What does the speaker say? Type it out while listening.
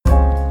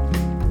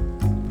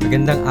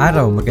Magandang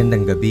araw,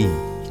 magandang gabi.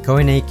 Ikaw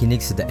ay nakikinig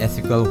sa The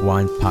Ethical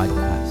Juan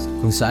Podcast,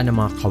 kung saan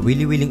ang mga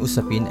kawili-wiling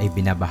usapin ay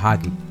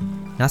binabahagi.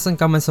 Nasaan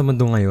ka man sa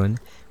mundo ngayon,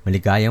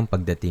 maligayang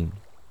pagdating.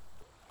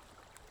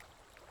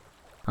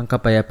 Ang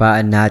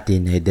kapayapaan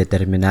natin ay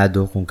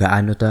determinado kung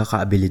gaano tayo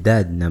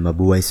kaabilidad na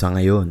mabuhay sa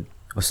ngayon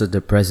o sa the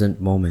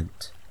present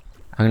moment.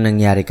 Ang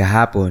nangyari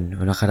kahapon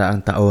o nakaraang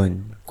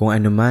taon, kung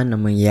ano man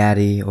ang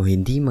mangyari o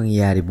hindi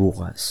mangyari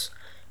bukas,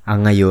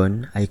 ang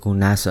ngayon ay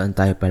kung nasaan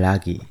tayo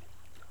palagi.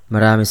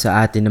 Marami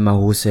sa atin na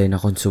mahusay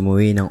na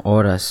konsumuhin ng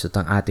oras at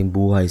ang ating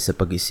buhay sa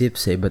pag-isip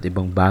sa iba't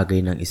ibang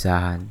bagay ng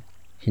isahan.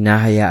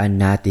 Hinahayaan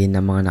natin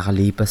ang mga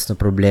nakalipas na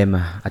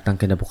problema at ang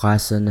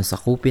kinabukasan na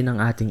sakupin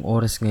ang ating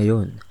oras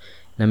ngayon,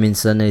 na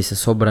minsan ay sa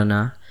sobra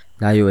na,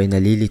 tayo ay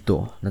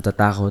nalilito,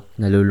 natatakot,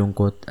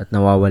 nalulungkot at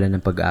nawawalan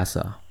ng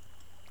pag-asa.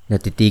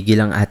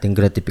 Natitigil ang ating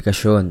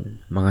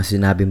gratifikasyon, mga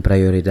sinabing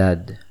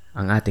prioridad,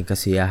 ang ating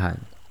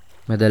kasiyahan.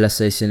 Madalas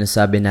ay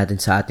sinasabi natin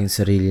sa ating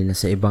sarili na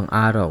sa ibang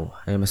araw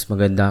ay mas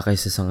maganda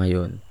kaysa sa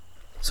ngayon.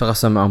 Sa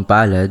kasamaang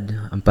palad,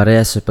 ang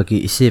parehas sa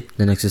pag-iisip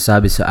na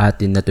nagsasabi sa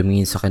atin na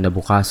tumingin sa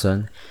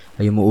kinabukasan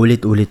ay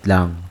umuulit-ulit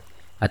lang,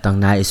 at ang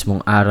nais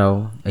mong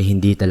araw ay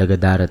hindi talaga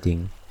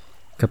darating.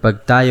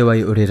 Kapag tayo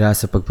ay urira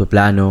sa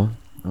pagpaplano,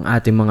 ang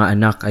ating mga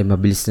anak ay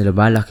mabilis na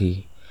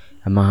lumalaki,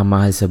 ang mga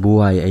mahal sa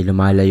buhay ay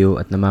lumalayo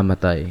at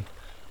namamatay,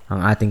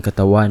 ang ating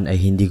katawan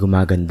ay hindi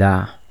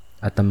gumaganda,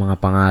 at ang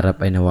mga pangarap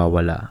ay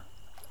nawawala.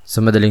 Sa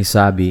madaling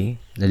sabi,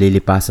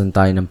 nalilipasan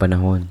tayo ng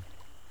panahon.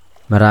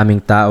 Maraming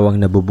tao ang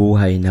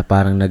nabubuhay na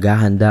parang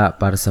naghahanda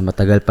para sa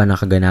matagal pa na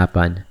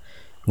kaganapan,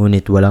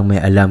 ngunit walang may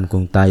alam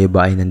kung tayo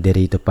ba ay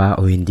nandirito pa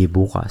o hindi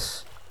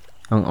bukas.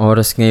 Ang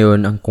oras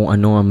ngayon ang kung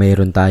ano ang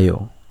mayroon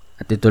tayo,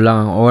 at ito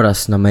lang ang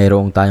oras na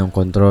mayroong tayong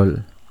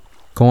kontrol.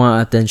 Kung ang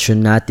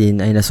atensyon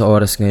natin ay nasa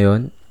oras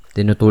ngayon,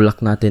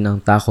 tinutulak natin ang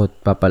takot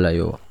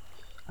papalayo.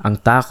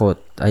 Ang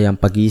takot ay ang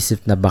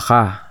pag-iisip na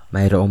baka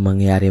mayroong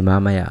mangyari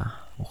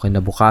mamaya o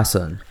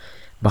kinabukasan,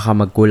 baka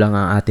magkulang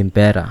ang ating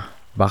pera,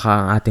 baka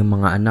ang ating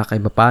mga anak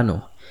ay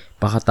mapano,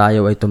 baka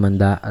tayo ay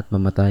tumanda at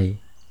mamatay.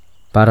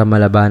 Para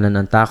malabanan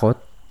ang takot,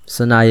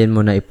 sanayin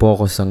mo na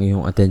i-focus ang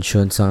iyong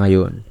atensyon sa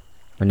ngayon.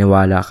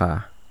 Maniwala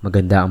ka,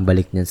 maganda ang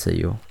balik niyan sa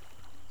iyo.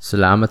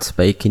 Salamat sa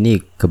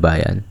paikinig,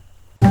 kabayan.